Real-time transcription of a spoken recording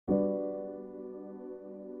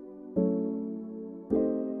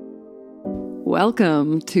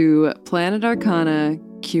Welcome to Planet Arcana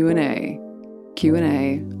Q&A.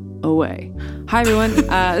 Q&A away. Hi, everyone.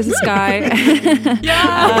 This is Sky.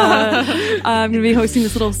 I'm going to be hosting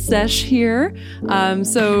this little sesh here.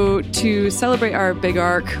 So to celebrate our Big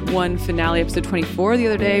Arc 1 finale, episode 24, the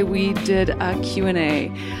other day, we did a Q&A.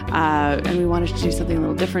 And we wanted to do something a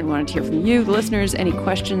little different. We wanted to hear from you, the listeners, any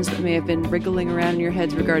questions that may have been wriggling around in your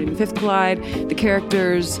heads regarding the Fifth Collide, the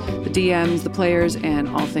characters, the DMs, the players, and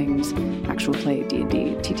all things actual play,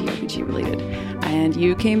 D&D, TTRPG related. And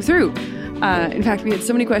you came through. In fact, we had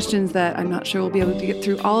so many questions that I'm not sure we'll be able to get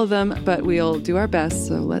through all of them, but we'll do our best.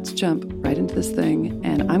 So let's jump right into this thing.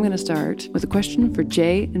 And I'm going to start with a question for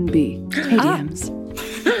J and B. Hey, DMs.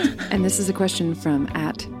 And this is a question from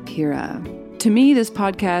 @Pira. To me, this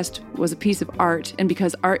podcast was a piece of art. And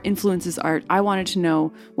because art influences art, I wanted to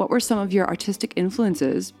know what were some of your artistic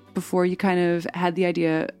influences before you kind of had the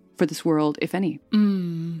idea for this world, if any?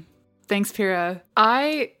 Thanks, Pira.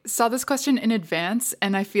 I saw this question in advance,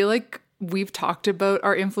 and I feel like we've talked about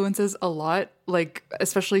our influences a lot, like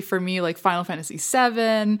especially for me, like Final Fantasy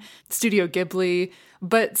VII, Studio Ghibli.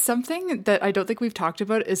 But something that I don't think we've talked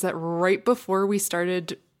about is that right before we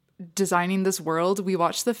started designing this world, we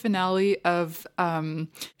watched the finale of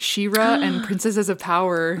She-Ra and Princesses of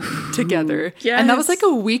Power together. Yes. And that was like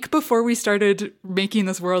a week before we started making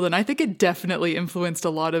this world. And I think it definitely influenced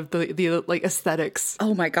a lot of the like aesthetics.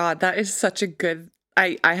 Oh my God, that is such a good...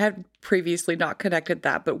 I had previously not connected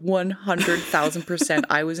that, but 100,000%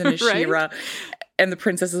 I was in a She-Ra and the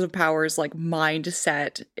Princesses of Power's like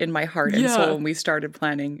mindset in my heart and soul when we started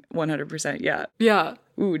planning 100%. Yeah.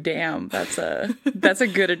 Ooh, damn. That's a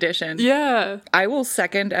good addition. Yeah. I will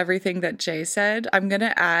second everything that Jay said. I'm going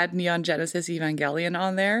to add Neon Genesis Evangelion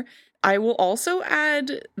on there. I will also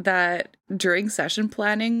add that during session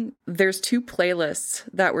planning, there's 2 playlists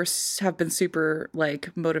that have been super like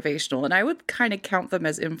motivational, and I would kind of count them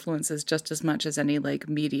as influences just as much as any like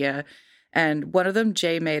media. And one of them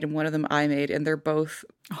Jay made and one of them I made, and they're both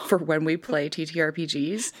for when we play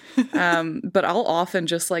TTRPGs. But I'll often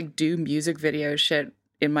just like do music video shit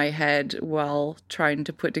in my head while trying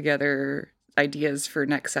to put together ideas for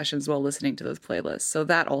next sessions while listening to those playlists. So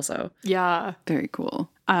that also. Yeah. Very cool.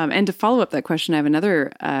 And to follow up that question, I have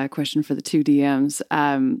another question for the 2 DMs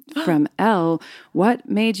from L. What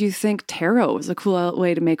made you think tarot was a cool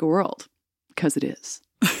way to make a world? Because it is.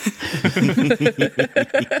 Thank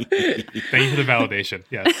you for the validation.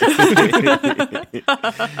 Yes.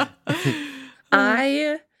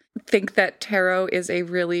 I think that tarot is a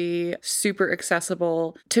really super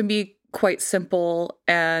accessible, to me, quite simple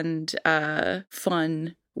and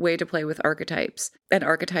fun way to play with archetypes. And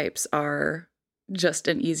archetypes are just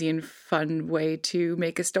an easy and fun way to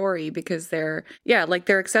make a story because they're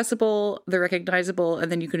accessible, they're recognizable,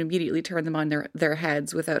 and then you can immediately turn them on their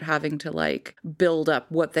heads without having to like build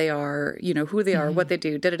up what they are, you know, who they are, what they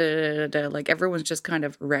do, like everyone's just kind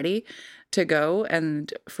of ready to go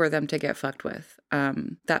and for them to get fucked with.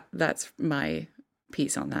 That's my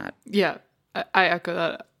piece on that. Yeah. I echo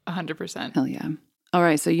that 100%. Hell yeah. All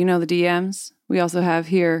right, so you know the DMs. We also have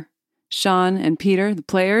here Sean and Peter, the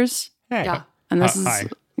players. Hey. Yeah. And this is... Hi.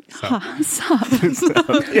 Sup. Just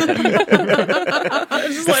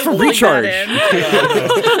for recharge.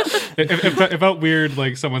 It felt weird,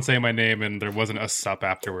 like someone saying my name and there wasn't a sup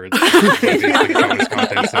afterwards. Bonus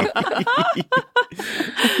content, so.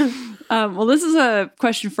 Well, this is a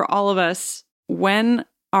question for all of us. When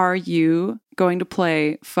are you going to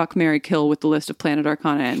play Fuck, Marry, Kill with the list of Planet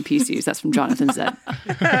Arcana NPCs? That's from Jonathan Z.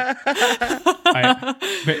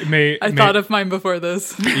 I thought of mine before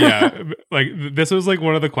this. Yeah, like this was like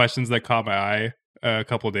one of the questions that caught my eye a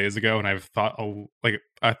couple of days ago, and I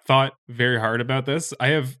thought very hard about this. I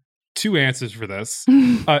have 2 answers for this.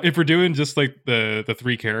 If we're doing just like the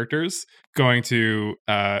 3 characters, going to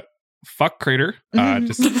fuck Crater,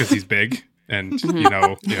 just because he's big. And you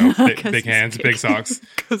know, big hands, big socks.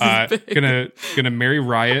 Gonna marry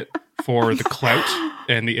Riot for the clout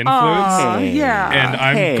and the influence. Yeah. And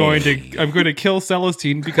I'm going to kill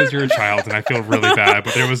Celestine because you're a child, and I feel really bad,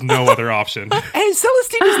 but there was no other option. Hey,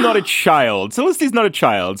 Celestine is not a child. Celestine's not a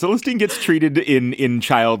child. Celestine gets treated in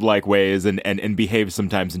childlike ways and behaves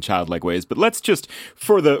sometimes in childlike ways. But let's just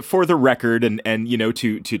for the record and you know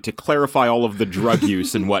to clarify all of the drug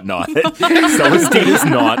use and whatnot. Celestine is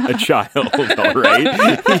not a child, all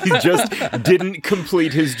right? He just didn't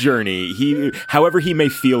complete his journey. However he may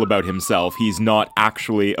feel about himself, he's not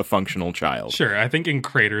actually a functional child. Sure, I think in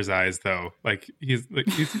Crater's eyes, though, like he's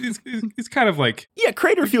kind of like, yeah,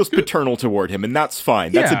 Crater feels paternal toward him, and that's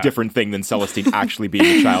fine. That's a different thing than Celestine actually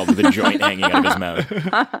being a child with a joint hanging out of his mouth.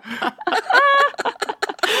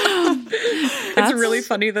 It's really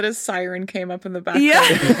funny that a siren came up in the background. Yeah.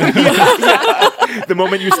 The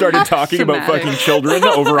moment you started talking about Dramatic. fucking children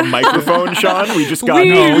over a microphone, Sean, we got put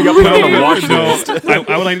on a watch list.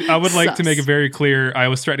 I would like to make it very clear. I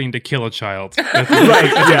was threatening to kill a child. That's,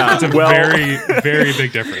 Right, yeah. It's a Well- very, very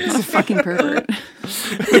big difference. Fucking pervert.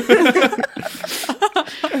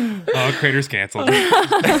 Oh, Crater's canceled.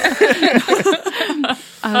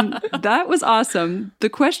 That was awesome. The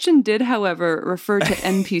question did, however, refer to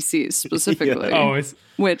NPCs specifically, Oh, it's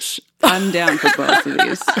which I'm down for both of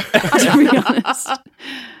these, to be honest.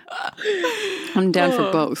 I'm down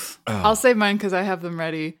for both. I'll say mine because I have them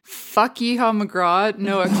ready. Fuck Yeehaw McGraw,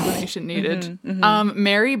 no explanation needed.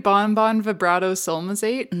 Marry Bon Bon Vibrato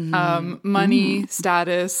Solmazate. Money,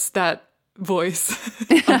 status, that voice,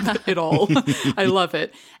 it all. I love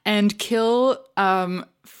it. And kill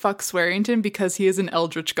fuck Swearington because he is an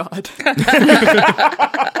eldritch god.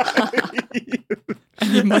 And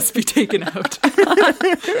he must be taken out.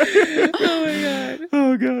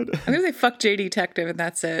 Oh god. I'm gonna say fuck J Detective, and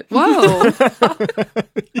that's it. Whoa.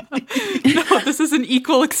 No, this is an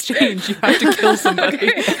equal exchange. You have to kill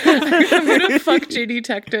somebody. I'm gonna fuck J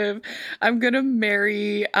Detective. I'm gonna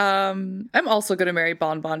marry. I'm also gonna marry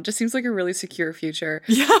Bon Bon. Just seems like a really secure future.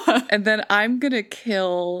 Yeah. And then I'm gonna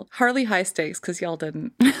kill Harley High Stakes because y'all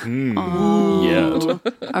didn't. Yeah. All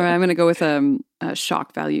right, I'm going to go with a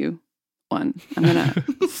shock value one. I'm going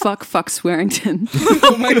to fuck Swearington.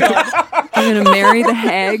 Oh my god. I'm going to marry the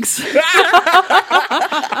hags.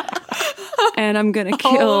 And I'm going to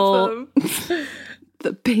All kill of them.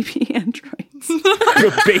 the baby androids.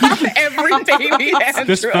 The baby. Every baby android.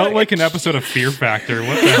 This felt like an episode of Fear Factor.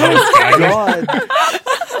 What the hell is Skyler?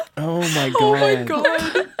 God. Oh my god. Oh my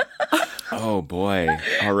god. Oh boy.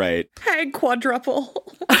 All right. Hag quadruple.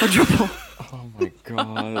 Oh my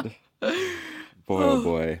god. Boy, oh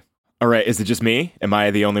boy. All right, is it just me? Am I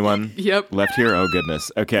the only one Yep. left here? Oh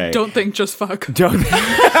goodness. Okay. Don't think, just fuck. Don't.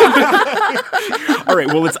 All right.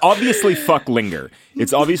 Well, it's obviously fuck Linger.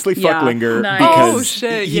 It's obviously fuck Yeah, Linger nice. because Oh,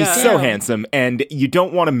 shit, he's yeah. so handsome, and you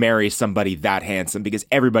don't want to marry somebody that handsome because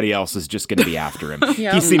everybody else is just going to be after him.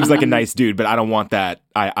 Yeah. He seems like a nice dude, but I don't want that.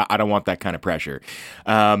 I don't want that kind of pressure.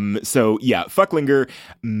 So yeah, fuck Linger.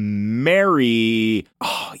 Marry.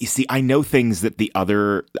 Oh, you see, I know things that the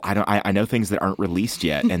other. I know things that aren't released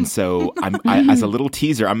yet, and so as a little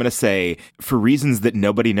teaser, I'm going to say, for reasons that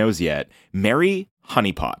nobody knows yet, marry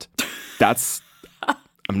Honeypot. That's.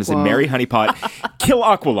 I'm going to say Whoa. marry Honeypot, kill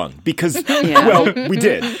Aqualung, because, Yeah. well, we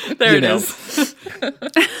did. There you it know. is.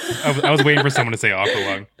 I was waiting for someone to say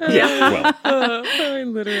Aqualung. Yeah, well. I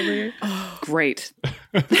literally. Great.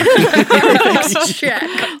 Check.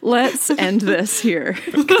 Let's end this here.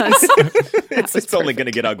 'Cause- It's only going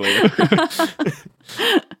to get uglier.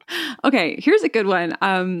 okay, here's a good one.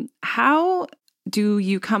 How do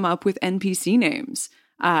you come up with NPC names?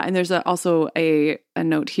 And there's also a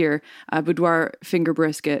note here, Boudoir Finger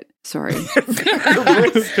Brisket. Sorry.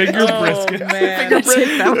 Finger Oh brisket. man. I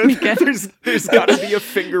take that weekend. There's got to be a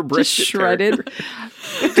finger Just brisket shredded.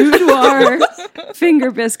 Boudoir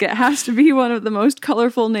Finger Biscuit has to be one of the most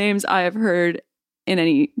colorful names I have heard in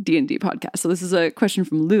any D&D podcast. So this is a question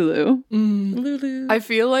from Lulu. Lulu. I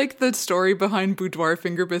feel like the story behind Boudoir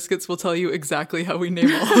Finger Biscuits will tell you exactly how we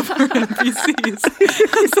name all of our NPCs.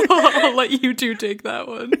 So I'll let you two take that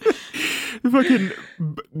one. Fucking.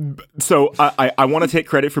 So I want to take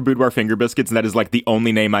credit for Boudoir Finger Biscuits, and that is like the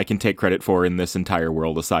only name I can take credit for in this entire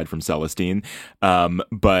world aside from Celestine.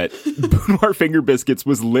 But Boudoir Finger Biscuits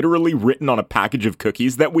was literally written on a package of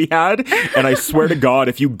cookies that we had, and I swear to God,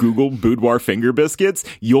 if you Google Boudoir Finger Biscuits,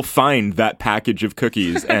 you'll find that package of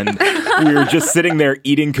cookies. And we were just sitting there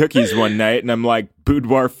eating cookies one night, and I'm like,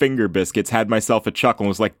 Boudoir Finger Biscuits, had myself a chuckle and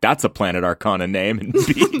was like, that's a Planet Arcana name, and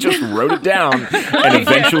B just wrote it down and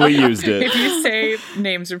eventually used it. If you say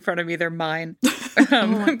names in front of me, they're mine. Oh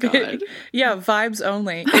my God. Yeah, vibes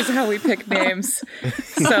only is how we pick names.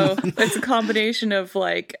 So it's a combination of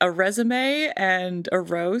like a resume and a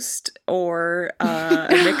roast or a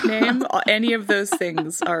nickname. Any of those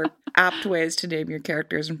things are apt ways to name your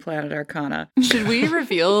characters in Planet Arcana. Should we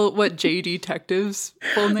reveal what J Detective's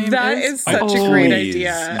full name That is? is such a great Please.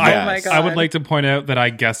 idea. I- Oh my god. I would like to point out that I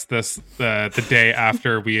guessed this the day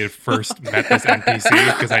after we had first met this NPC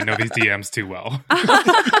because I know these DMs too well.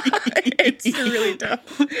 It's really dumb.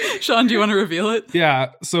 Sean, do you want to reveal it?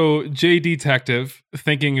 Yeah, so J Detective,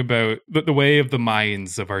 thinking about the way of the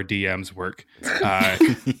minds of our DMs work, I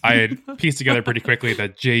had pieced together pretty quickly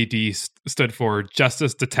that JD stood for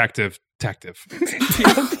Justice Detective.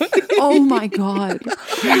 Oh my God.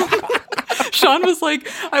 Sean was like,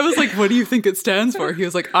 I was like, what do you think it stands for? He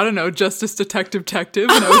was like, I don't know, Justice Detective Detective.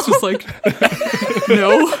 And I was just like,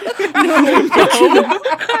 no.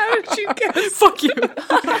 How did you guess? Fuck you.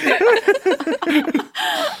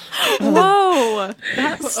 Whoa,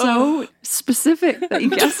 that's so specific that you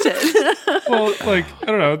guessed it. Well, like, I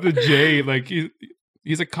don't know, the J, like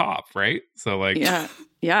he's a cop, right? So like, Yeah,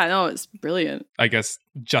 no, it's brilliant. I guess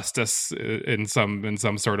justice in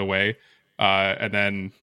some sort of way. And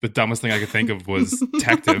then the dumbest thing I could think of was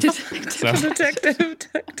detective. So, Detective.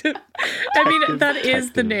 I mean, that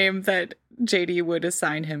is the Detective. name that JD would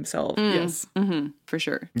assign himself. Yes. Mm-hmm, for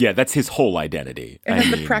sure. Yeah, that's his whole identity. It I has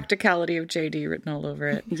the mean, practicality of JD written all over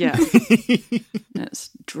it. Yeah. And it's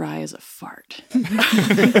dry as a fart.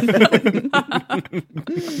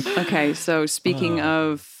 Okay, so speaking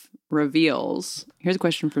of reveals, here's a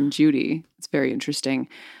question from Judy. It's very interesting.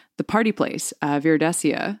 The party place,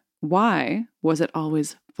 Viridesia, why was it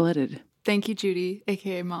always flooded? Thank you, Judy,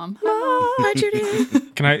 aka Mom. Hi, Judy.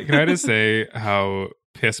 can I just say how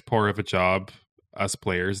piss poor of a job us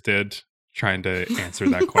players did trying to answer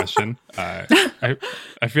that question? I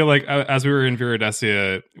feel like as we were in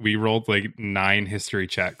Viridesia, we rolled like 9 history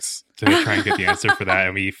checks to try and get the answer for that,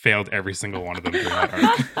 and we failed every single one of them during that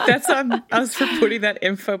arc. That's on us for putting that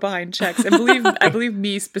info behind checks. And I believe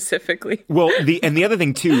me specifically. Well, the other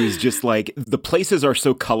thing too is just like the places are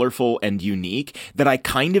so colorful and unique that I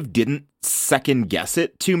kind of didn't second guess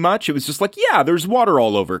it too much. It was just like, yeah, there's water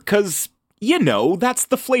all over because, you know, that's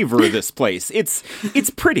the flavor of this place. It's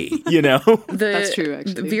pretty, you know? That's true,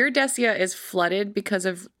 actually. Viridesia is flooded because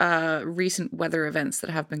of recent weather events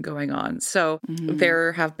that have been going on. So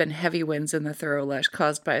there have been heavy winds in the Thorolech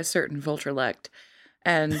caused by a certain Voltrelect.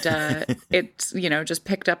 And it's, just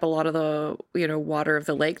picked up a lot of the, water of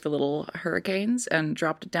the lake, the little hurricanes, and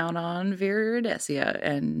dropped it down on Viridesia,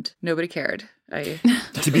 and nobody cared.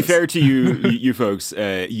 To be fair to you folks,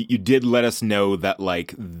 you did let us know that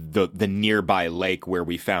like the nearby lake where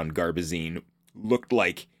we found Garbazine looked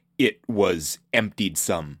like it was emptied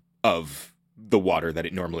some of the water that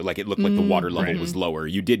it normally, like it looked like the water level was lower.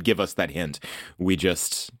 You did give us that hint. We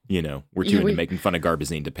just, we're too into making fun of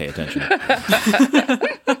Garbazine to pay attention.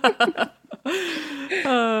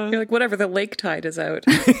 You're like, whatever, the lake tide is out.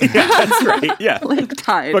 Yeah, that's right. Yeah. Lake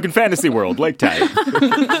tide. Fucking fantasy world, lake tide.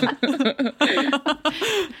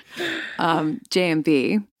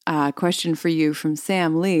 JMB, question for you from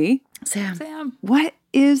Sam Lee. Sam. What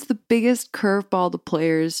is the biggest curveball the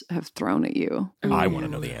players have thrown at you? I want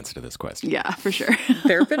to know the answer to this question. Yeah, for sure.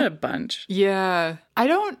 There have been a bunch. Yeah. I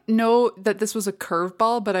don't know that this was a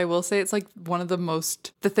curveball, but I will say it's like one of the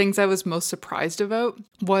things I was most surprised about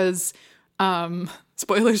was,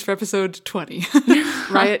 spoilers for episode 20,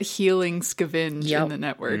 Riot healing Scavenge in the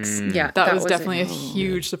networks. Yeah. That was definitely a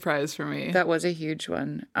huge surprise for me. That was a huge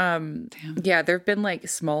one. Yeah, there have been like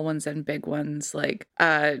small ones and big ones. Like,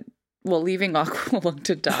 leaving Aqualung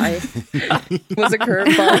to die was a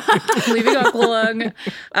curveball. Leaving Aqualung,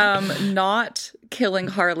 not killing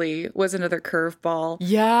Harley was another curveball.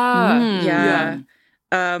 Yeah.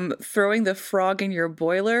 Yeah. Throwing the frog in your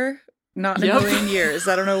boiler. Not in a million years.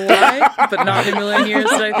 I don't know why, but not in a million years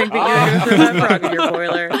did I think that you were going to throw that frog in your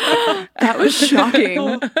boiler. That was shocking.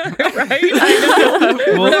 Right? I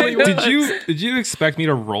know. Well, Right? did you expect me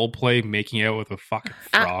to role play making out with a fucking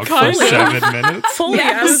frog for kind of. 7 minutes? Fully.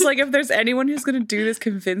 I was like, if there's anyone who's going to do this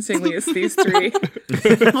convincingly, it's these three.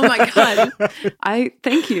 Oh my God. I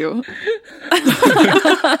thank you.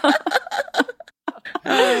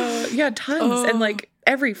 Yeah, tons. And like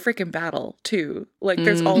every freaking battle too. Like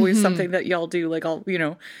there's always something that y'all do. Like I'll,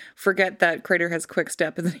 forget that Crater has quick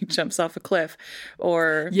step and then he jumps off a cliff.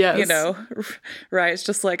 Or, Riot's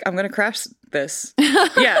just like, I'm going to crash this.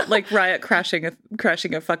 Yeah, like Riot crashing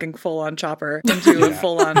a fucking full-on chopper into a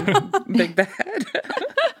full-on big bad.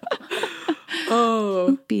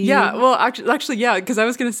 Oh, yeah. Well, actually, yeah. Because I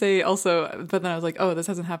was gonna say also, but then I was like, oh, this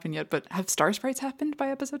hasn't happened yet. But have Star Sprites happened by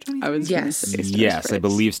episode 23? I was gonna Yes. say Star Yes, I Sprites.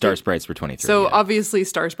 believe Star Sprites were 23. So yeah. obviously,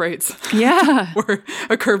 Star Sprites Yeah. were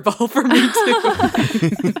a curveball for me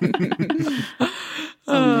too.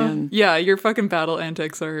 Oh man. Yeah, your fucking battle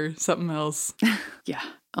antics are something else. Yeah.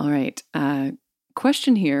 All right.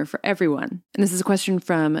 Question here for everyone. And this is a question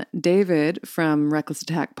from David from Reckless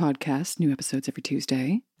Attack Podcast. New episodes every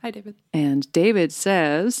Tuesday. Hi, David. And David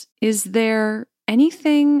says, is there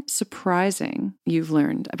anything surprising you've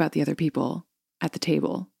learned about the other people at the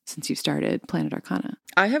table since you started Planet Arcana?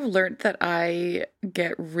 I have learned that I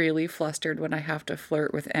get really flustered when I have to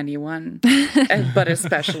flirt with anyone, but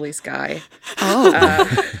especially Sky.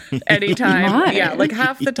 Anytime. My. Yeah, like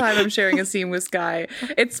half the time I'm sharing a scene with Sky.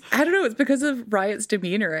 I don't know, it's because of Riot's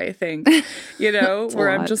demeanor, I think. You know,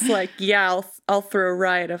 where I'm just like, yeah, I'll throw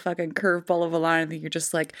Riot a fucking curveball of a line, and then you're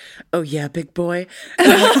just like, oh yeah, big boy.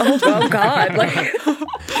 And I'm like, oh God. Like,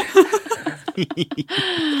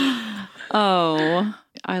 oh,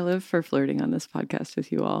 I live for flirting on this podcast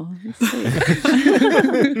with you all.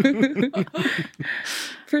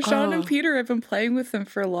 For Sean and Peter, I've been playing with them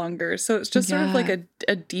for longer. So it's just sort of like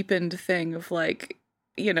a deepened thing of like,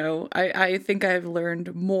 you know, I think I've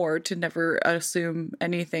learned more to never assume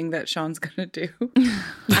anything that Sean's going to do.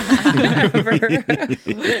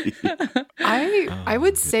 I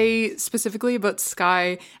would say specifically about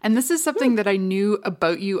Sky, and this is something that I knew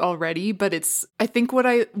about you already, but I think what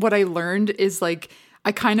I learned is like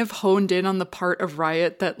I kind of honed in on the part of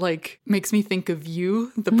Riot that like makes me think of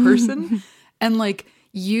you, the person, and like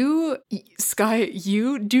you, Sky,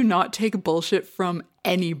 you do not take bullshit from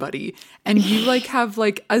anybody, and you like have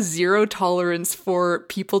like a zero tolerance for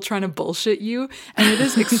people trying to bullshit you, and it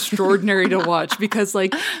is extraordinary to watch because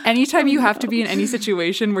like anytime you have to be in any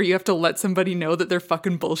situation where you have to let somebody know that they're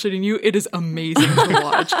fucking bullshitting you, it is amazing to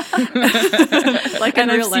watch. Like in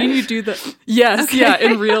and real I've life? seen you do that. Yes, okay. Yeah,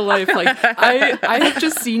 in real life. Like I have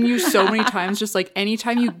just seen you so many times, just like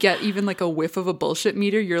anytime you get even like a whiff of a bullshit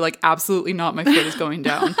meter, you're like, absolutely not, my foot is going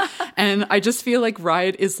down. And I just feel like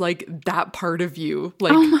Riot is like that part of you.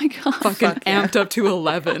 Like, oh my God. Fucking amped up to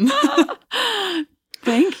 11.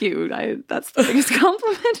 Thank you. That's the biggest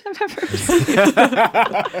compliment I've ever received.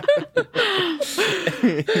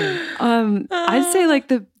 I'd say like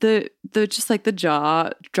the just like the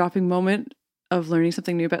jaw dropping moment of learning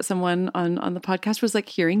something new about someone on the podcast was like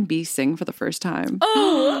hearing B sing for the first time.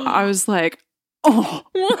 Oh, I was like, oh,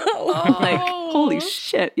 whoa. like holy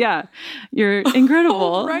shit, yeah, you're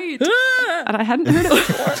incredible, right? And I hadn't heard it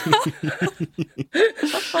before.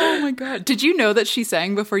 Oh my God! Did you know that she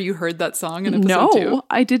sang before you heard that song in episode 2? No,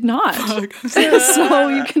 I did not. So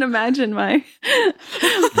you can imagine my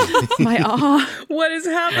awe. What is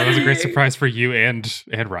happening? That was a great surprise for you and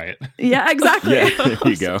Riot. Yeah, exactly. Yeah, there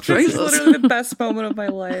you go. This is literally the best moment of my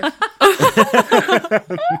life.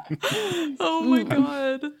 Oh my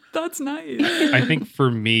God, that's nice. I think for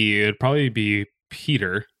me, it'd probably be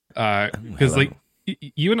Peter, because like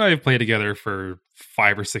you and I have played together for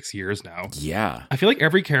 5 or 6 years now. Yeah, I feel like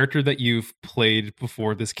every character that you've played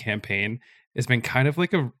before this campaign has been kind of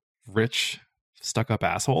like a rich, stuck-up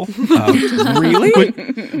asshole. Really?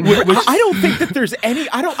 I don't think that there's any.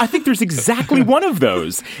 I think there's exactly one of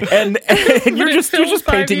those, and you're just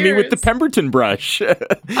painting me with the Pemberton brush.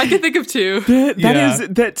 I can think of 2.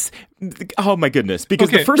 That's. Oh my goodness! Because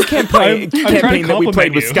the first campaign I'm that we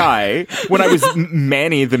played with you. Sky, when I was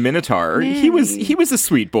Manny the Minotaur, he was a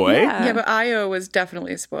sweet boy. Yeah, but Io was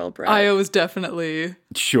definitely a spoiled brat. Io was definitely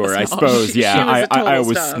Sure, I suppose. Yeah, She was a total I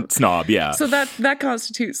was snob. snob. Yeah. So that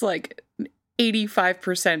constitutes like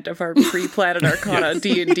 85% of our pre-Planet Arcana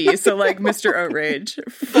D&D. So like Mr. Outrage,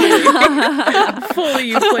 fully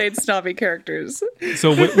you played snobby characters. So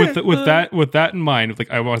with that in mind,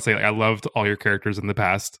 like I want to say, like, I loved all your characters in the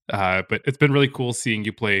past, but it's been really cool seeing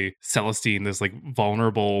you play Celestine, this like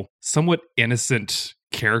vulnerable, somewhat innocent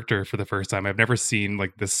character for the first time. I've never seen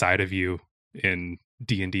like this side of you in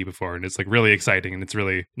D&D before, and it's like really exciting, and it's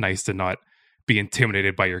really nice to not be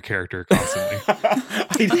intimidated by your character constantly.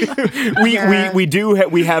 We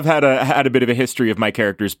have had a bit of a history of my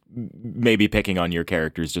characters maybe picking on your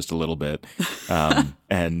characters just a little bit,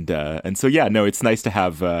 and so yeah, no, it's nice to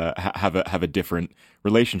have a different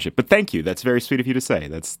relationship. But thank you, that's very sweet of you to say.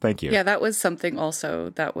 Thank you. Yeah, that was something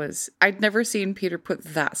also I'd never seen Peter put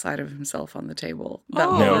that side of himself on the table. That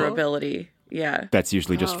vulnerability. Yeah, that's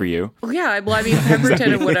usually just for you. Well, yeah, well, I mean,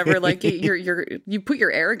 Pemberton and whatever, like you put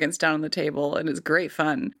your arrogance down on the table, and it's great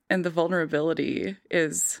fun. And the vulnerability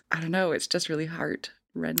is, I don't know, it's just really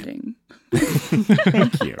heart-rending.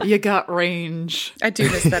 Thank you. You got range. I do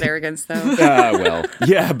miss that arrogance, though. Well,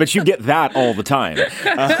 yeah, but you get that all the time.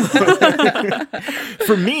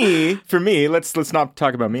 For me, let's not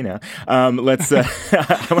talk about me now.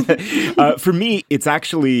 For me, it's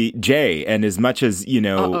actually Jay. And as much as, you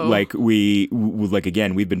know, like like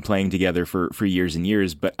again, we've been playing together for years and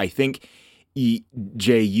years, but I think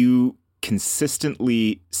Jay, you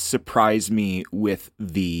consistently surprise me with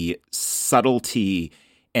the subtlety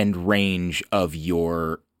and range of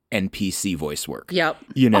your NPC voice work. Yep.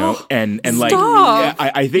 You know, and like stop.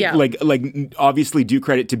 I think Yeah. like obviously due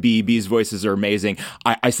credit to B. B's voices are amazing.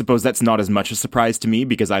 I suppose that's not as much a surprise to me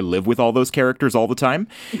because I live with all those characters all the time,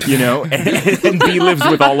 you know, and B lives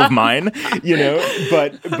with all of mine, you know.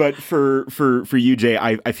 But for you, Jay,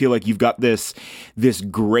 I feel like you've got this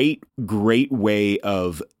great way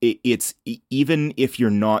of it's even if you're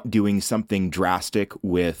not doing something drastic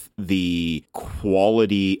with the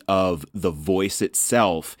quality of the voice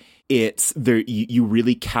itself, it's there you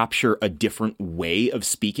really capture a different way of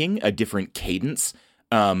speaking, a different cadence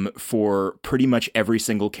for pretty much every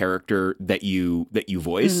single character that you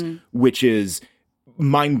voice, which is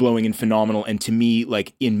mind-blowing and phenomenal, and to me,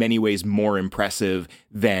 like, in many ways more impressive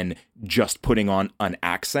than just putting on an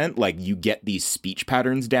accent. Like, you get these speech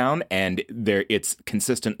patterns down and it's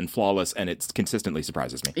consistent and flawless, and it consistently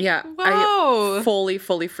surprises me. Yeah. Wow. I fully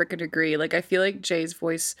freaking agree. Like, I feel like Jay's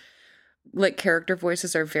voice, like, character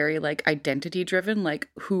voices are very, like, identity driven. Like,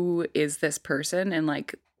 who is this person, and,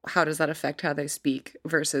 like, how does that affect how they speak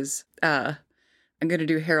versus I'm gonna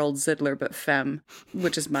do Harold Zidler but femme,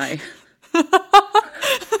 which is my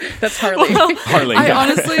that's Harley. Well, Harley, I yeah.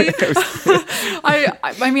 honestly,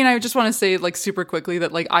 I mean, I just want to say, like, super quickly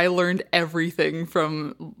that, like, I learned everything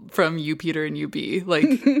from you, Peter, and you, B,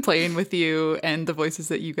 like, playing with you and the voices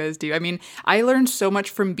that you guys do. I mean, I learned so much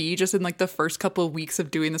from B just in, like, the first couple of weeks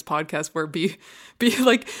of doing this podcast, where B,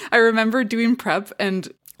 like, I remember doing prep,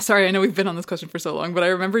 and sorry, I know we've been on this question for so long, but I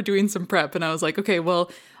remember doing some prep, and I was like, okay,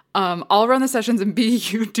 well, I'll run the sessions, and B,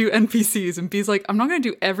 you do NPCs. And B's like, I'm not going to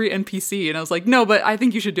do every NPC. And I was like, no, but I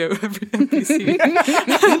think you should do every NPC.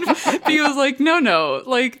 And B was like, no,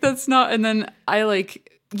 like, that's not. And then I,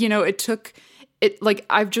 like, you know, like,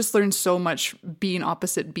 I've just learned so much being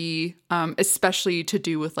opposite B, especially to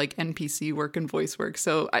do with, like, NPC work and voice work.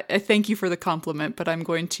 So I thank you for the compliment, but I'm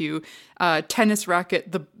going to tennis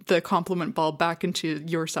racket the compliment ball back into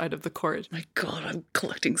your side of the court. My God, I'm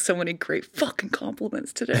collecting so many great fucking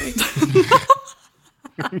compliments today.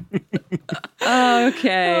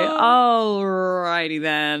 Okay, alrighty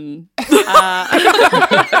then.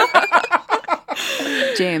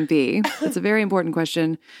 JMB. That's a very important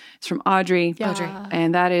question. It's from Audrey. Yeah. Audrey.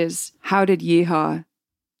 And that is, how did Yeehaw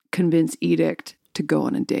convince Edict to go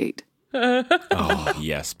on a date? Oh,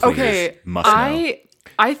 yes, please. Okay, Must know.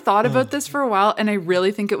 I thought about this for a while, and I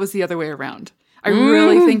really think it was the other way around. I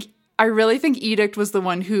really think Edict was the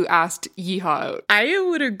one who asked Yeehaw out. I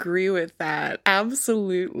would agree with that.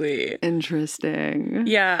 Absolutely. Interesting.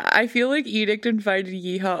 Yeah, I feel like Edict invited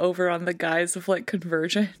Yeehaw over on the guise of, like,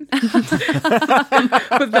 conversion.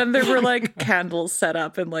 But then there were, like, candles set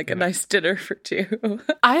up and, like, a nice dinner for two.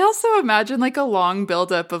 I also imagine, like, a long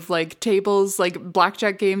buildup of, like, tables, like,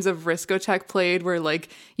 blackjack games of Riskotech played where, like,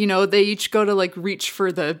 you know, they each go to, like, reach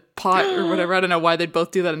for the pot or whatever. I don't know why they'd both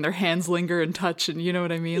do that, and their hands linger and touch, and you know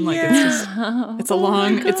what I mean? Like, it's just, it's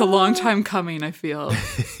a long time coming, I feel.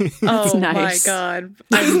 Oh nice. my God.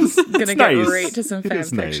 I'm gonna get nice. right to some It fan is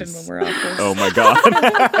fiction nice. when we're off this. Oh my God.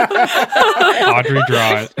 Audrey,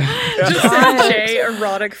 draw it. Just send Jay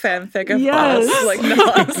erotic fanfic of Yes. us. Like,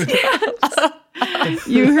 not.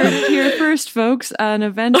 You heard it here first, folks. An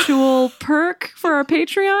eventual perk for our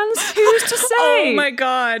Patreons. Who's to say? Oh my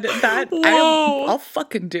God. That I'll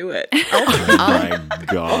fucking do it. Oh my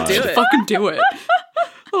God. do it. Fucking do it.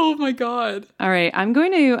 Oh my God. All right, I'm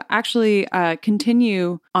going to actually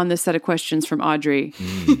continue on this set of questions from Audrey.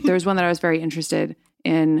 There was one that I was very interested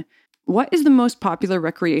in. What is the most popular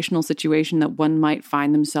recreational situation that one might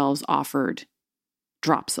find themselves offered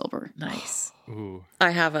drop silver? Nice. Ooh.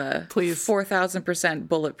 I have a Please. 4,000%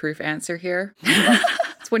 bulletproof answer here.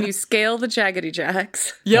 It's when you scale the Jaggedy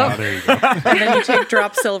Jacks, Yep. Oh, there you go. and then you take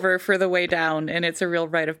drop silver for the way down, and it's a real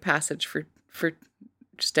rite of passage for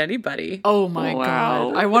just anybody. Oh my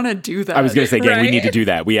Wow. God. I want to do that. I was going to say, gang, we Right? need to do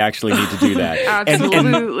that. We actually need to do that. And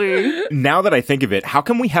Absolutely. now that I think of it, how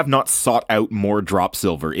come we have not sought out more drop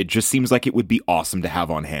silver? It just seems like it would be awesome to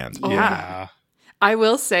have on hand. Yeah. I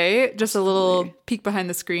will say, just a little peek behind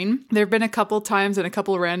the screen, there have been a couple times and a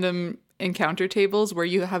couple random encounter tables where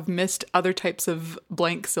you have missed other types of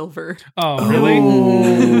blank silver. Oh, really?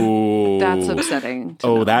 Oh. That's upsetting. to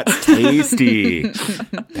Oh, know. that's tasty.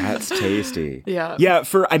 That's tasty. Yeah. Yeah,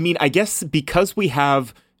 I guess because we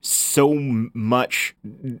have so much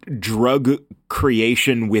drug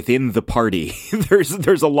creation within the party,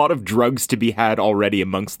 there's a lot of drugs to be had already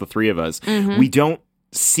amongst the three of us. We don't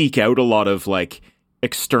seek out a lot of, like,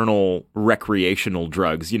 external recreational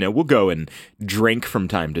drugs. You know, we'll go and drink from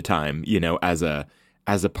time to time, you know, as a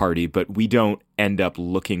as a party, but we don't end up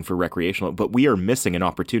looking for recreational. But we are missing an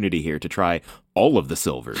opportunity here to try all of the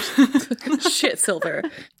silvers. Shit silver.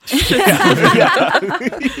 Yeah.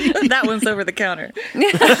 That one's over the counter.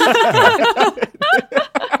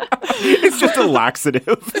 It's just a laxative.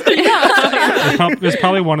 There's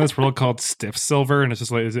probably one in this world called stiff silver, and it's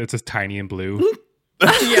just tiny and blue.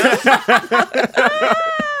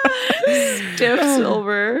 Stiff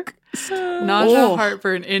silver. Nausea,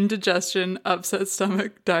 heartburn, indigestion, upset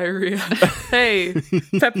stomach, diarrhea. Hey,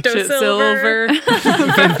 Pepto shit silver.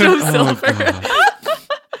 Pepto silver.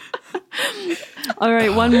 All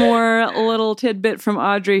right, one more little tidbit from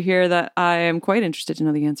Audrey here that I am quite interested to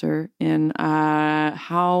know the answer in.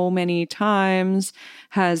 How many times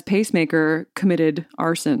has Pacemaker committed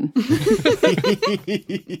arson?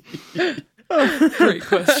 Great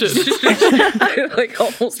question. I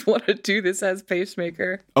almost want to do this as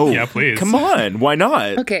Pacemaker. Oh, Yeah, please. Come on. Why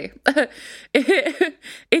not? Okay. It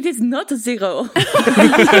is not a 0.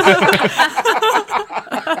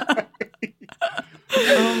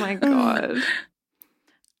 Oh my god.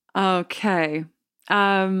 Okay.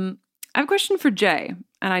 I have a question for Jay,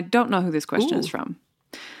 and I don't know who this question is from.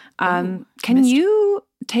 Can you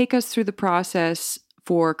take us through the process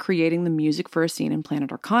for creating the music for a scene in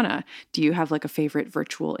Planet Arcana? Do you have like a favorite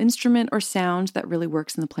virtual instrument or sound that really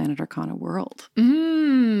works in the Planet Arcana world?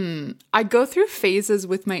 I go through phases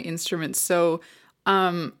with my instruments. So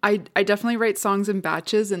I definitely write songs in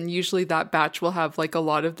batches, and usually that batch will have like a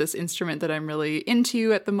lot of this instrument that I'm really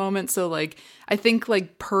into at the moment. So like I think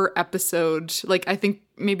like per episode, like I think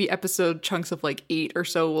maybe episode chunks of like 8 or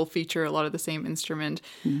so will feature a lot of the same instrument.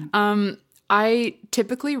 I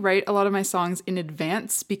typically write a lot of my songs in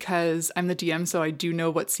advance because I'm the DM, so I do know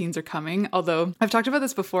what scenes are coming. Although I've talked about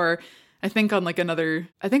this before, I think on like I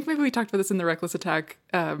think maybe we talked about this in the Reckless Attack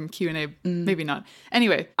Q&A, maybe not.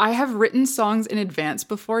 Anyway, I have written songs in advance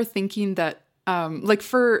before thinking that, like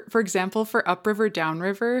for example, for Upriver,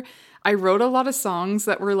 Downriver, I wrote a lot of songs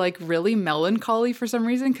that were like really melancholy for some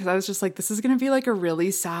reason, because I was just like, this is going to be like a really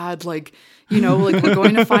sad, like, you know, like we're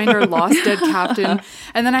going to find our lost dead captain.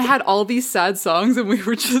 And then I had all these sad songs, and we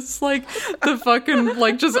were just like the fucking,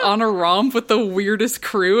 like just on a romp with the weirdest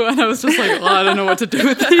crew. And I was just like, I don't know what to do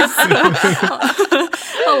with these.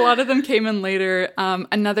 A lot of them came in later.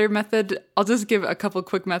 Another method, I'll just give a couple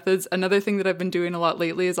quick methods. Another thing that I've been doing a lot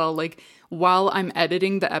lately is I'll like, while I'm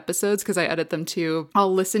editing the episodes, because I edit them too,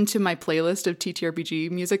 I'll listen to my playlist of TTRPG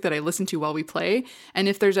music that I listen to while we play. And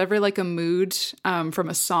if there's ever like a mood from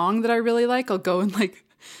a song that I really like, I'll go and like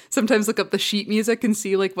sometimes look up the sheet music and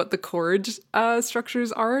see like what the chord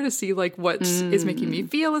structures are to see like what is making me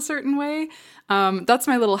feel a certain way. That's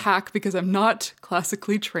my little hack because I'm not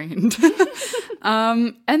classically trained.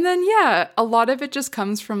 And then, yeah, a lot of it just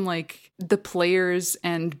comes from like the players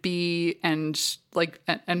and B and like,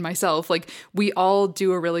 and myself. Like we all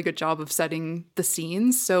do a really good job of setting the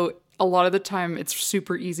scenes. So a lot of the time it's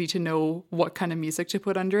super easy to know what kind of music to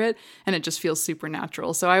put under it. And it just feels super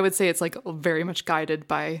natural. So I would say it's like very much guided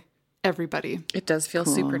by everybody. It does feel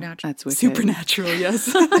Cool. supernatural. That's wicked. Supernatural, yes.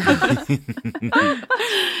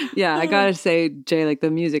 Yeah, I gotta say, Jay, like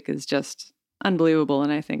the music is just unbelievable,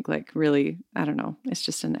 and I think like really, I don't know, it's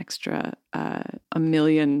just an extra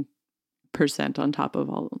 1,000,000% on top of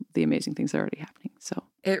all the amazing things that are already happening. So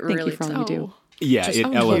It thank really you for all you do. Yeah, just it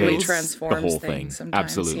totally elevates transforms the whole thing. things sometimes.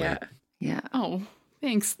 Absolutely. Yeah. Yeah. Oh,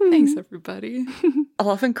 thanks. Thanks, everybody. I'll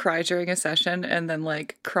often cry during a session and then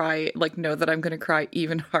like cry, like know that I'm going to cry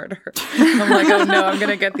even harder. I'm like, oh no, I'm going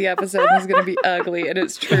to get the episode and it's going to be ugly. And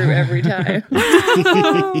it's true every time.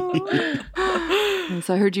 And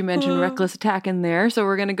so I heard you mention Reckless Attack in there. So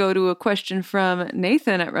we're going to go to a question from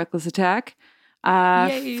Nathan at Reckless Attack.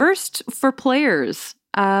 Yay. First, for players,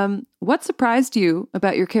 what surprised you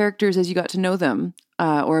about your characters as you got to know them,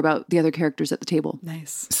 or about the other characters at the table?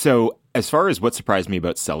 Nice. So, as far as what surprised me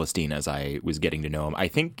about Celestine as I was getting to know him, I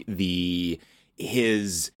think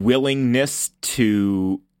his willingness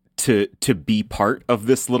to be part of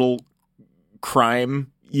this little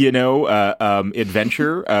crime,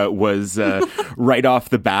 adventure was right off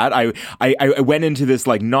the bat. I went into this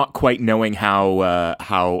like not quite knowing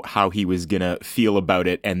how he was gonna feel about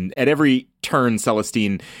it, and at every turn,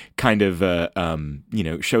 Celestine kind of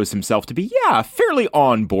shows himself to be fairly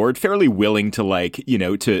on board, fairly willing to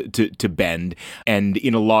to bend, and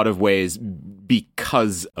in a lot of ways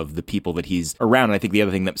because of the people that he's around. And I think the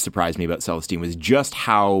other thing that surprised me about Celestine was just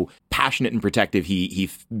how passionate and protective he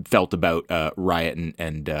felt about Riot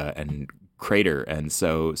and Crater. And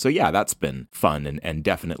so yeah, that's been fun and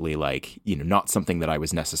definitely like, not something that I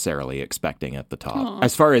was necessarily expecting at the top. Aww.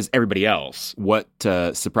 As far as everybody else, what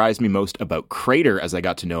surprised me most about Crater as I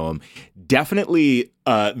got to know him, definitely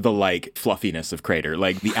the like fluffiness of Crater,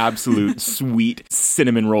 like the absolute sweet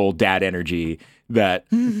cinnamon roll dad energy that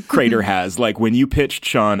Crater has. Like when you pitched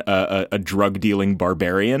Sean a drug dealing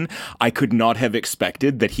barbarian, I could not have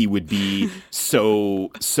expected that he would be so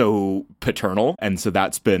paternal, and so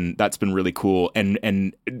that's been really cool,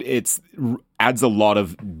 and it's adds a lot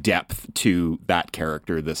of depth to that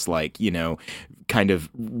character. This like kind of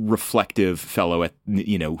reflective fellow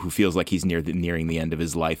who feels like he's nearing the end of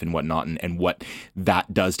his life and whatnot, and what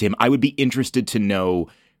that does to him. I would be interested to know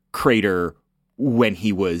Crater when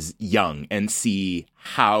he was young and see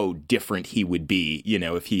how different he would be,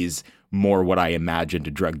 if he's more what I imagined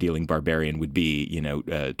a drug dealing barbarian would be,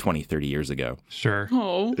 20, 30 years ago. Sure.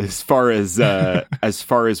 Oh. As far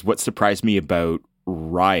as what surprised me about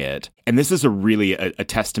Riot, and this is really a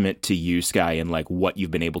testament to you, Skye, and like what you've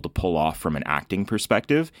been able to pull off from an acting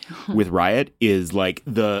perspective with Riot, is like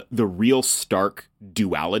the real stark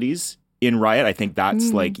dualities in Riot. I think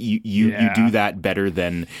that's like you do that better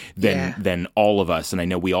than all of us. And I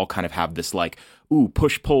know we all kind of have this like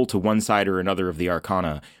push pull to one side or another of the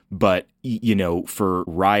Arcana, but for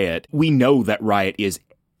Riot, we know that Riot is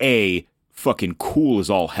fucking cool as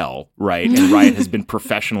all hell, right? And Riot has been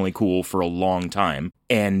professionally cool for a long time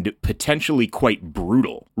and potentially quite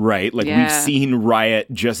brutal, right? Like we've seen Riot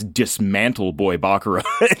just dismantle Boy Bakura.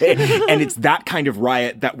 And it's that kind of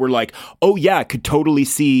Riot that we're like, oh yeah, could totally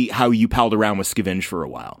see how you palled around with Scavenge for a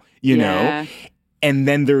while, you know? And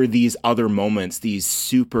then there are these other moments, these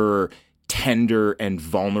super tender and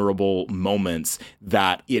vulnerable moments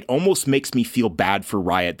that it almost makes me feel bad for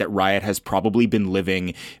Riot, that Riot has probably been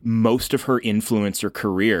living most of her influencer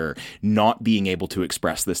career not being able to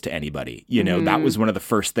express this to anybody. That was one of the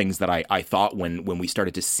first things that I thought when we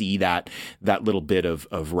started to see that little bit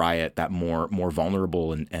of Riot, that more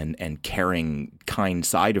vulnerable and caring, kind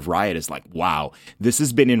side of Riot, is like, wow, this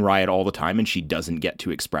has been in Riot all the time and she doesn't get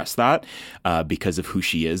to express that because of who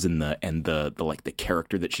she is and the like the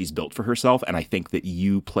character that she's built for herself. And I think that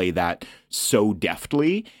you play that so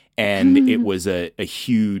deftly, and it was a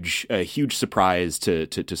huge surprise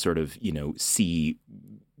to sort of see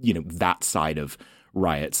that side of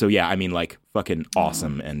Riot. So yeah, I mean, like, fucking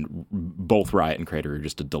awesome, and both Riot and Crater are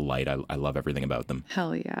just a delight. I love everything about them.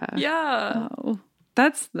 Hell yeah. Yeah. Oh,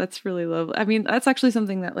 that's really lovely. I mean, that's actually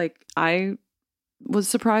something that like I was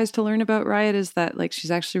surprised to learn about Riot, is that like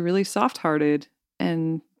she's actually really soft-hearted,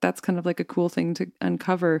 and that's kind of like a cool thing to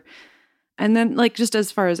uncover. And then like just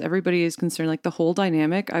as far as everybody is concerned, like the whole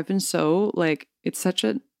dynamic, I've been so like, it's such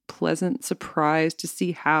a pleasant surprise to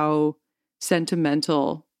see how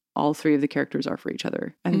sentimental all three of the characters are for each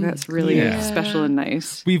other. I think that's really special and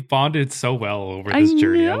nice. We've bonded so well over this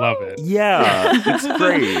journey. I love it. Yeah, it's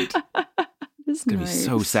great. It's gonna be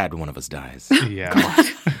so sad when one of us dies. Yeah.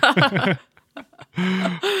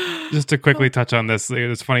 Just to quickly touch on this,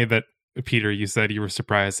 it's funny that Peter, you said you were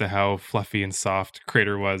surprised at how fluffy and soft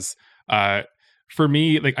Crater was. For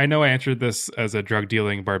me, like, I know I answered this as a drug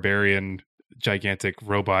dealing barbarian gigantic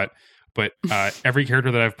robot, but every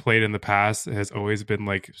character that I've played in the past has always been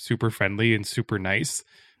like super friendly and super nice.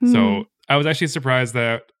 So I was actually surprised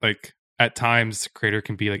that like at times Crater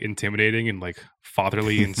can be like intimidating and like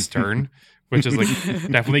fatherly and stern, which is like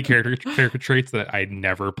definitely character traits that I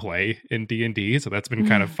never play in D&D. So that's been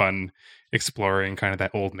kind of fun exploring kind of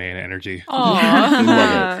that old man energy. Aww.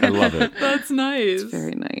 I love it. That's nice. It's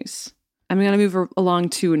very nice. I'm going to move along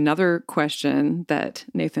to another question that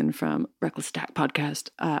Nathan from Reckless Stack podcast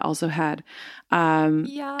also had.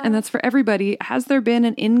 And that's for everybody. Has there been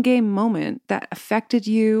an in-game moment that affected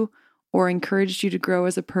you or encouraged you to grow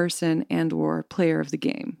as a person and or player of the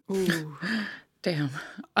game? Ooh. Damn.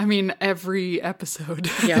 I mean, every episode.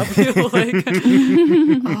 Yep. I feel like.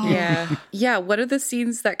 Yeah. Yeah. What are the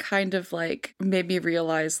scenes that kind of like made me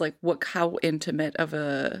realize like how intimate of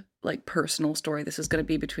a like personal story this is going to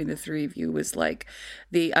be between the three of you? Was like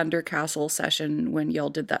the Undercastle session when y'all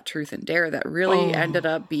did that truth and dare that really ended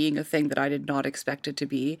up being a thing that I did not expect it to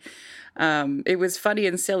be. It was funny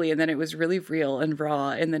and silly, and then it was really real and raw,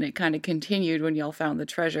 and then it kind of continued when y'all found the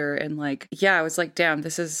treasure, and like, yeah, I was like, damn,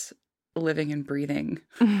 this is living and breathing.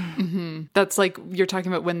 Mm-hmm. That's like, you're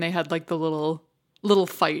talking about when they had like the little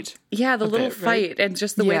fight. Yeah, the little fight, right? and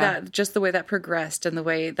just the way that progressed, and the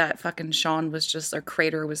way that fucking Sean was just, our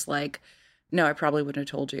Crater was like no, I probably wouldn't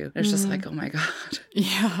have told you. It's just like, oh my God.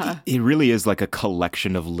 Yeah. It really is like a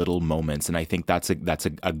collection of little moments, and I think that's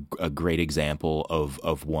a great example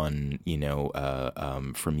of one, you know,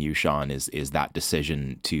 from you, Sean, is that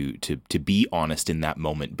decision to be honest in that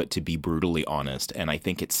moment, but to be brutally honest. And I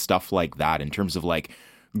think it's stuff like that in terms of like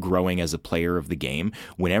growing as a player of the game.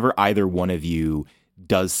 Whenever either one of you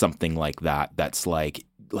does something like that, that's like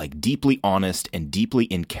deeply honest and deeply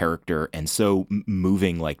in character and so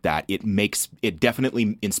moving like that, it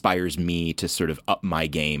definitely inspires me to sort of up my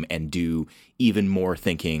game and do even more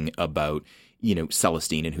thinking about, you know,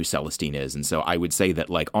 Celestine and who Celestine is. And so I would say that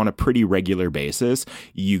like on a pretty regular basis,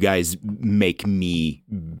 you guys make me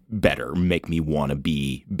better, make me want to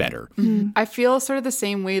be better. I feel sort of the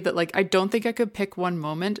same way that like I don't think I could pick one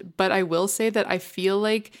moment, but I will say that I feel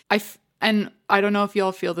like and I don't know if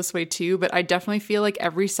y'all feel this way too, but I definitely feel like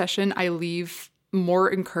every session I leave more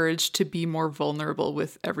encouraged to be more vulnerable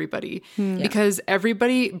with everybody because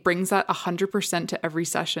everybody brings that 100% to every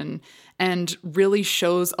session and really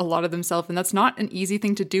shows a lot of themselves. And that's not an easy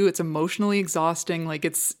thing to do. It's emotionally exhausting. Like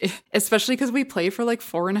it's, especially because we play for like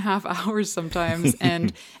 4.5 hours sometimes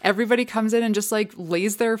and everybody comes in and just like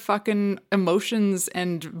lays their fucking emotions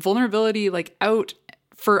and vulnerability like out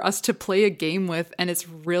for us to play a game with, and it's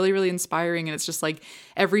really, really inspiring. And it's just like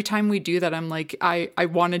every time we do that, I'm like, I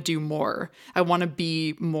want to do more. I want to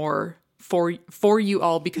be more for you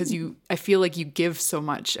all because I feel like you give so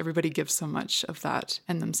much. Everybody gives so much of that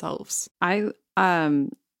and themselves. I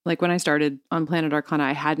like when I started on Planet Arcana,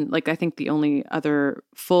 I hadn't I think the only other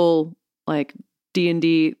full like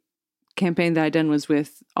D&D campaign that I done was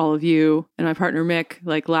with all of you and my partner Mick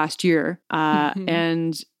like last year,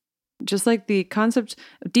 and just like the concept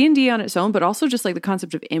of D&D on its own, but also just like the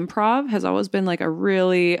concept of improv has always been like a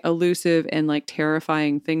really elusive and like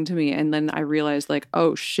terrifying thing to me. And then I realized like,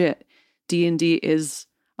 oh shit, D&D is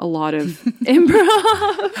a lot of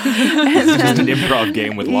improv. It's just an improv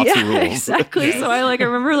game with lots of rules. Exactly. So I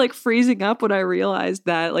remember like freezing up when I realized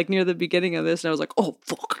that like near the beginning of this, and I was like, oh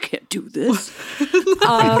fuck, I can't do this.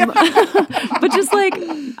 But just like,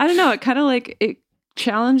 I don't know, it kind of like it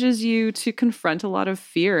challenges you to confront a lot of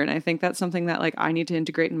fear. And I think that's something that like I need to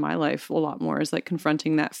integrate in my life a lot more, is like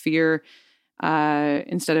confronting that fear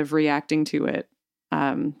instead of reacting to it.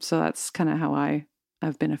 So that's kind of how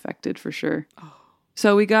I've been affected for sure.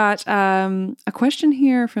 So we got a question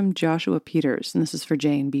here from Joshua Peters, and this is for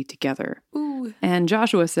J and B together. Ooh. And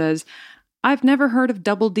Joshua says, I've never heard of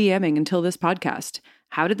double DMing until this podcast.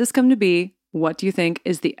 How did this come to be? What do you think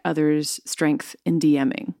is the other's strength in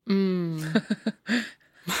DMing?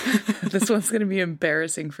 This one's going to be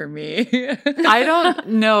embarrassing for me. I don't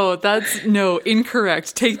know. That's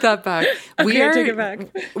incorrect. Take that back. Okay, take it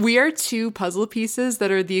back. We are two puzzle pieces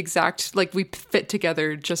that are the exact, like we fit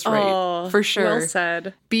together just right. For sure. Well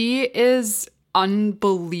said. B is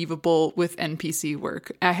unbelievable with NPC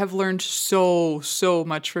work. I have learned so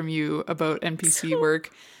much from you about NPC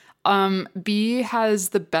work. B has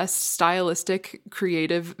the best stylistic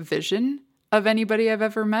creative vision of anybody I've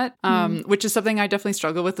ever met, which is something I definitely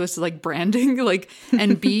struggle with like branding,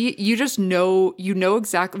 and B, you just know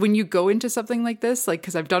exactly when you go into something like this, like,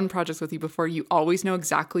 cause I've done projects with you before, you always know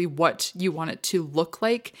exactly what you want it to look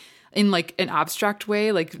like in like an abstract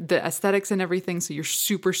way, like the aesthetics and everything. So you're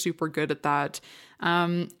super, super good at that.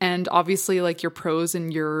 And obviously like your prose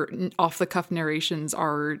and your off the cuff narrations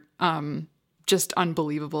are, just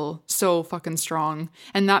unbelievable, so fucking strong,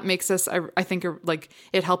 and that makes us I think like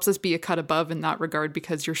it helps us be a cut above in that regard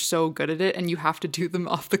because you're so good at it and you have to do them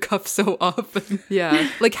off the cuff so often. Yeah.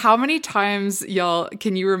 Like how many times, y'all,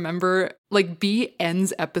 can you remember like B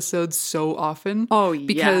ends episodes so often? Oh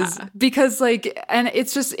yeah. Because like, and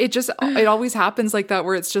it always happens like that,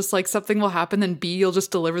 where it's just like something will happen and B you'll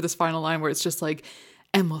just deliver this final line where it's just like,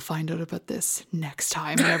 and we'll find out about this next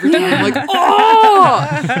time. And every time I'm like,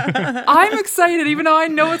 oh, I'm excited, even though I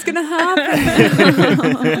know what's going to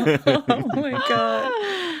happen. Oh my God.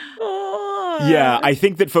 Oh. Yeah, I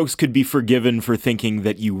think that folks could be forgiven for thinking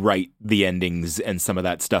that you write the endings and some of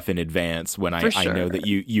that stuff in advance when I know that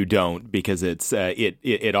you don't, because it's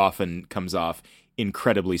it often comes off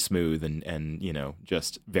incredibly smooth and you know,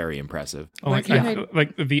 just very impressive. Like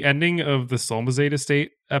the ending of the Solmazade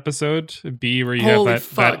Estate episode, B, where you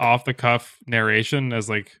have that off the cuff narration as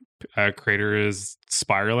like Crater is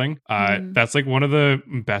spiraling. That's like one of the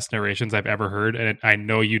best narrations I've ever heard, and I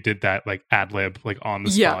know you did that like ad lib like on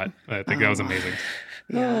the spot. I think that was amazing.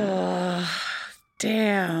 Oh,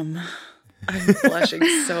 damn! I'm blushing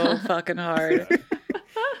so fucking hard.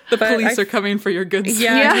 The police are coming for your good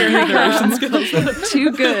narration skills.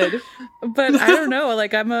 Too good. But I don't know.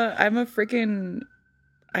 Like I'm a freaking,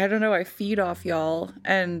 I don't know. I feed off y'all,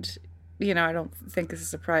 and you know, I don't think it's a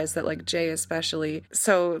surprise that like Jay especially.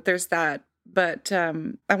 So there's that. But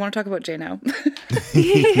I want to talk about Jay now.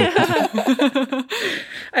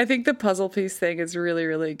 I think the puzzle piece thing is really,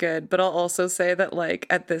 really good. But I'll also say that like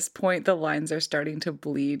at this point, the lines are starting to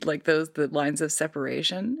bleed, like the lines of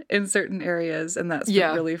separation in certain areas. And that's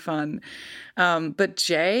been really fun. But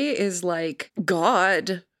Jay is like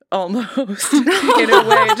God. Almost in a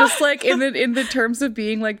way, just like in the terms of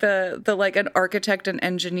being like the like an architect and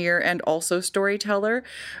engineer and also storyteller,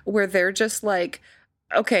 where they're just like,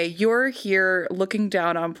 okay, you're here looking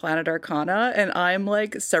down on Planet Arcana, and I'm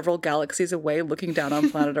like several galaxies away looking down on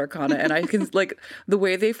Planet Arcana, and I can like the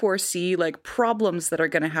way they foresee like problems that are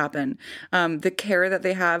going to happen, the care that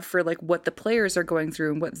they have for like what the players are going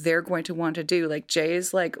through and what they're going to want to do. Like Jay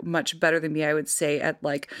is like much better than me, I would say, at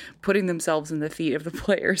like putting themselves in the feet of the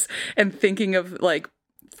players and thinking of like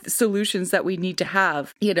solutions that we need to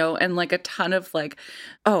have, you know, and like a ton of like,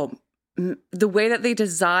 the way that they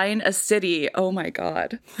design a city, oh my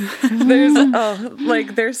god,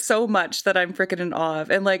 there's so much that I'm freaking in awe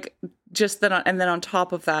of, and like just then and then on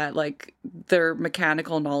top of that, like their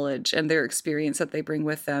mechanical knowledge and their experience that they bring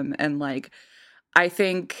with them, and like I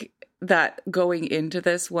think that going into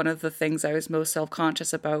this, one of the things I was most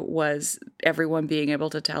self-conscious about was everyone being able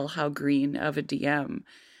to tell how green of a DM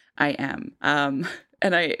I am.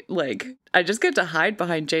 And I just get to hide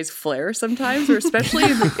behind Jay's flair sometimes, or especially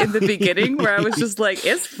in the beginning where I was just like,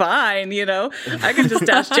 it's fine, you know, I can just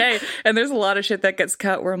dash Jay. And there's a lot of shit that gets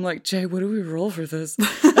cut where I'm like, Jay, what do we roll for this?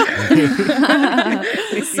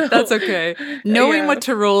 So, that's okay. Knowing what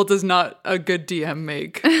to roll does not a good DM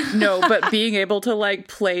make. No, but being able to like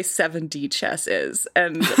play 7D chess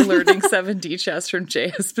and learning 7D chess from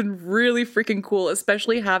Jay has been really freaking cool,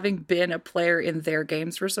 especially having been a player in their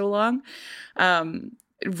games for so long.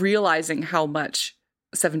 Realizing how much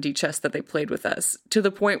 7D chess that they played with us, to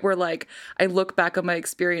the point where like I look back on my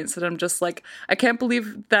experience and I'm just like, I can't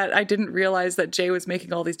believe that I didn't realize that Jay was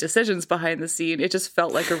making all these decisions behind the scene. It just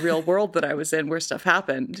felt like a real world that I was in where stuff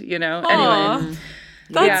happened, you know? Aww. Anyway.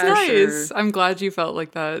 That's nice. Sure. I'm glad you felt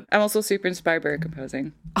like that. I'm also super inspired by your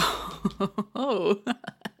composing. Oh.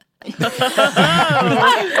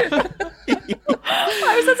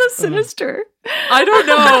 Why is that so sinister? I don't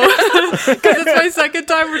know. Because it's my second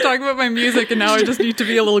time we're talking about my music, and now I just need to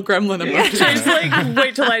be a little gremlin about it. Jay's like,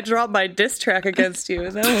 wait till I drop my diss track against you,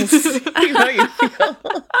 and then we'll see how you feel.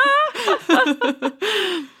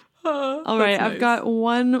 All right, nice. I've got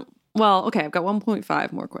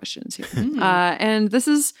 1.5 more questions here. And this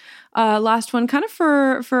is last one kind of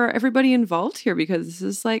for everybody involved here, because this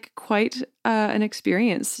is like quite an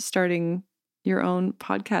experience starting your own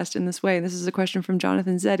podcast in this way. This is a question from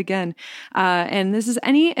Jonathan Zed again. And this is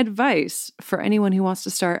any advice for anyone who wants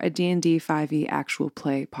to start a D&D 5e actual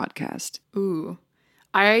play podcast? Ooh,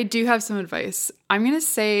 I do have some advice. I'm going to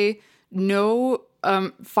say no,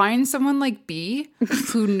 find someone like B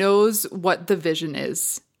who knows what the vision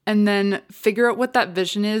is, and then figure out what that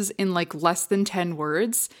vision is in like less than 10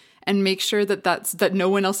 words, and make sure that no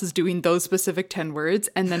one else is doing those specific 10 words,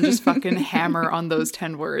 and then just fucking hammer on those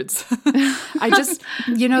 10 words. I just,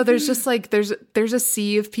 you know, there's just like, there's a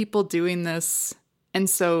sea of people doing this. And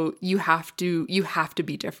so you have to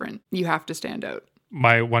be different. You have to stand out.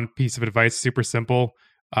 My one piece of advice, super simple.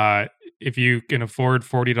 If you can afford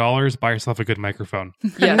 $40, buy yourself a good microphone.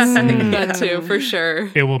 Yes, that too, for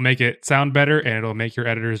sure. It will make it sound better, and it'll make your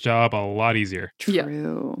editor's job a lot easier.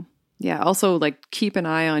 True. Yeah. Also, like, keep an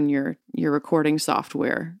eye on your recording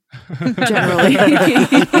software generally,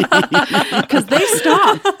 because they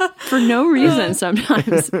stop for no reason.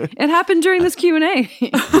 Sometimes it happened during this Q&A.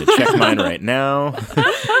 Check mine right now.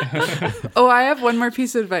 Oh, I have one more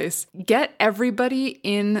piece of advice. Get everybody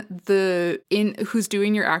in who's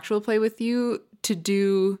doing your actual play with you to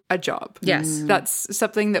do a job. Yes, that's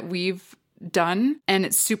something that we've done, and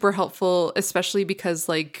it's super helpful, especially because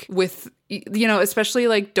like with, you know, especially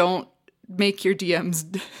like don't make your DMs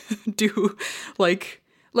do like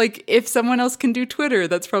if someone else can do Twitter,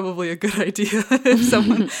 that's probably a good idea. If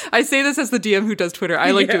someone, I say this as the DM who does Twitter.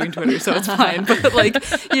 I like doing Twitter, so it's fine. But like,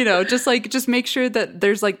 you know, just make sure that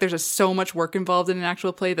there's so much work involved in an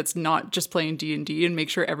actual play that's not just playing D&D, and make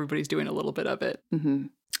sure everybody's doing a little bit of it. Mm-hmm.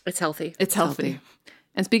 it's healthy. It's healthy.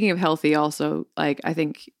 And speaking of healthy, also, like, I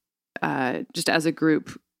think just as a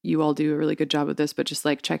group, you all do a really good job of this, but just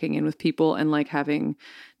like checking in with people and like having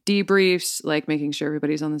debriefs, like making sure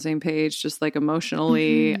everybody's on the same page, just like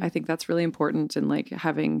emotionally. I think that's really important. And like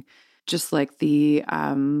having just like the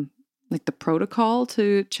protocol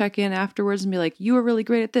to check in afterwards and be like, you were really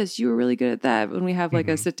great at this, you were really good at that, when we have like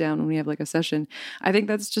a sit down, when we have like a session. I think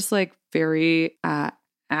that's just like very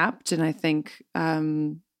apt. And I think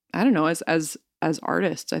I don't know, as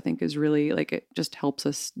artists, I think is really like, it just helps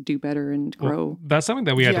us do better and grow. Well, that's something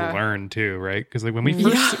that we had to learn too, right? Because like when we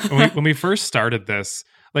first when we first started this,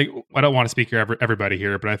 like I don't want to speak for everybody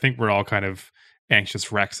here, but I think we're all kind of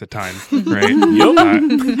anxious wrecks at times, right?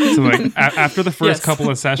 So like after the first couple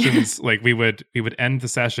of sessions, like we would end the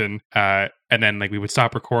session, and then like we would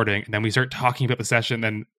stop recording, and then we start talking about the session.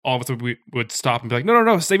 Then all of a sudden we would stop and be like,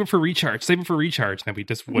 no, save it for recharge. And then we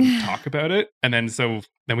just wouldn't talk about it. And then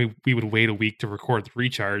we would wait a week to record the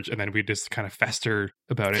recharge, and then we just kind of fester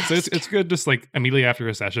about it. So it's good, just like immediately after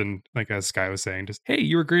a session, like as Sky was saying, just, hey,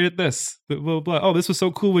 you were great at this, blah blah blah. Oh, this was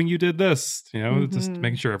so cool when you did this. You know, just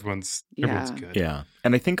making sure everyone's good. Yeah,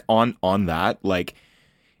 and I think on that, like,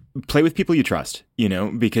 play with people you trust, you know,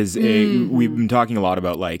 because we've been talking a lot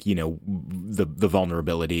about, like, you know, the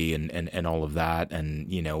vulnerability and all of that,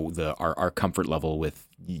 and, you know, our comfort level with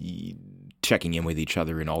checking in with each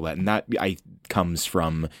other and all that, and that comes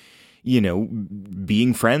from, you know,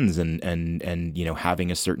 being friends and you know, having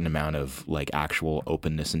a certain amount of like actual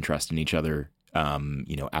openness and trust in each other,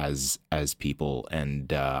 you know, as people,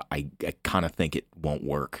 and I kind of think it won't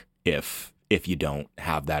work if you don't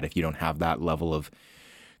have that, if you don't have that level of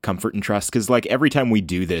comfort and trust, because like every time we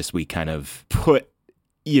do this, we kind of put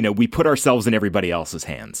ourselves in everybody else's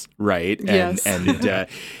hands, right? Yes.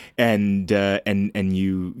 And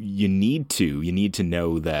you need to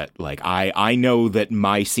know that, like, I know that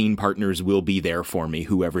my scene partners will be there for me,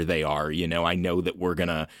 whoever they are. You know, I know that we're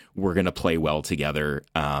gonna play well together.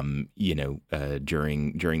 You know,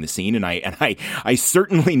 during the scene, and I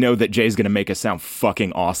certainly know that Jay's gonna make us sound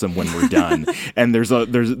fucking awesome when we're done. And there's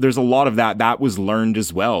a lot of that was learned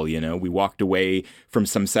as well. You know, we walked away from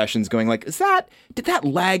some sessions going like, did that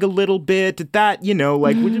lag a little bit? Did that, you know,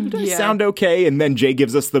 like, would it sound okay? And then Jay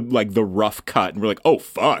gives us the rough cut, and we're like, oh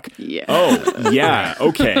fuck, oh yeah,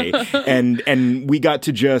 okay. And we got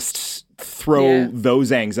to just throw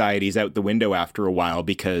those anxieties out the window after a while,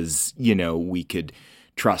 because, you know, we could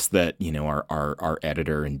trust that, you know, our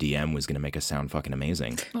editor and DM was going to make us sound fucking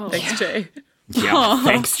amazing. Thanks, Jay. Yeah,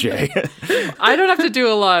 thanks, Jay. I don't have to do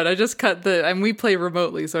a lot. I just cut and we play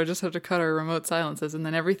remotely, so I just have to cut our remote silences, and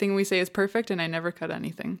then everything we say is perfect, and I never cut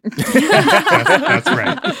anything. That's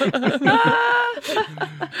right.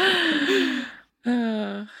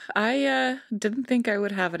 I didn't think I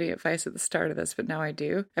would have any advice at the start of this, but now I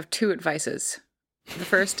do. I have two advices. The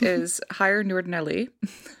first is hire Nordinelli.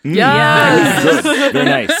 Yes! Good. Very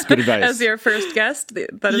nice. Good advice. As your first guest.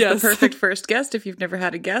 That is the perfect first guest. If you've never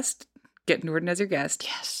had a guest, get Norden as your guest.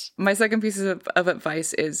 Yes. My second piece of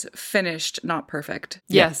advice is finished, not perfect.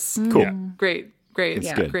 Yes. Cool. Yeah. Great.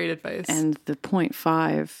 It's good. Great advice. And the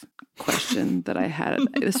 0.5 question that I had,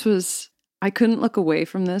 I couldn't look away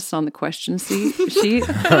from this on the question sheet.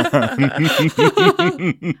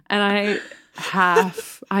 And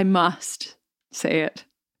I must say it.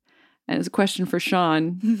 And it's a question for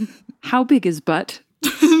Sean. How big is butt?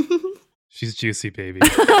 She's juicy, baby.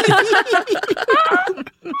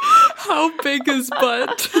 How big is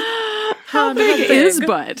butt? How big is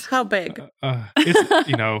butt? How big? It's,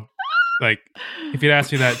 you know, like, if you'd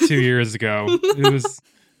asked me that 2 years ago, it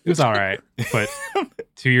was all right. But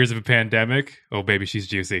 2 years of a pandemic, oh baby, she's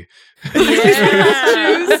juicy.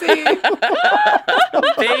 Yeah. Juicy.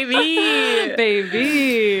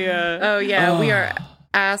 Baby. Oh yeah, we are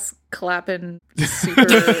ass clapping, super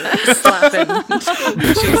slapping,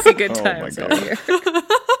 juicy good times over here.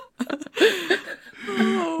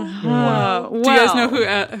 Wow. Do you guys know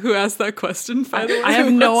who asked that question? By the way, I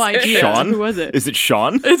have no idea. Sean? Who was it? Is it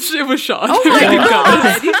Sean? It was Sean. Oh my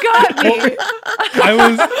god, you got me.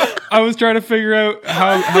 I was trying to figure out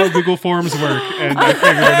how Google Forms work, and I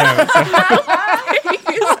figured it out.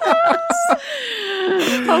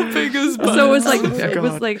 How big is butt? So it was like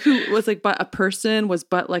who was like, but a person, was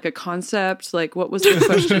butt like a concept? Like, what was the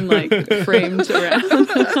question like framed around?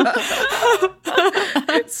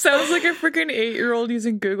 It sounds like a freaking 8-year-old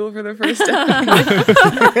using Google for the first time.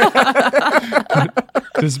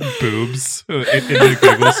 Just boobs in the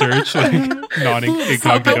Google search, like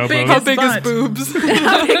non-incognito mode. How big is boobs?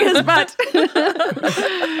 How big is butt?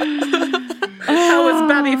 How was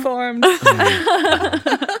Babby formed?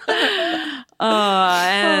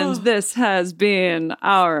 And this has been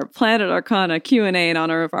our Planet Arcana Q&A in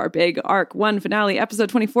honor of our big Arc 1 finale, episode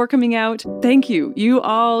 24 coming out. Thank you. You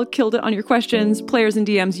all killed it on your questions. Players and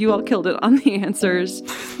DMs, you all killed it on the answers.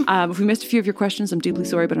 If we missed a few of your questions, I'm deeply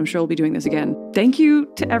sorry, but I'm sure we'll be doing this again. Thank you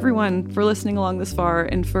to everyone for listening along this far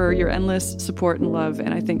and for your endless support and love.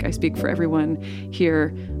 And I think I speak for everyone here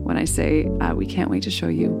when I say we can't wait to show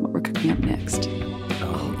you what we're cooking up next.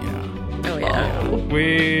 Oh yeah.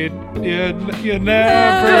 Wait, you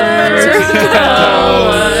never.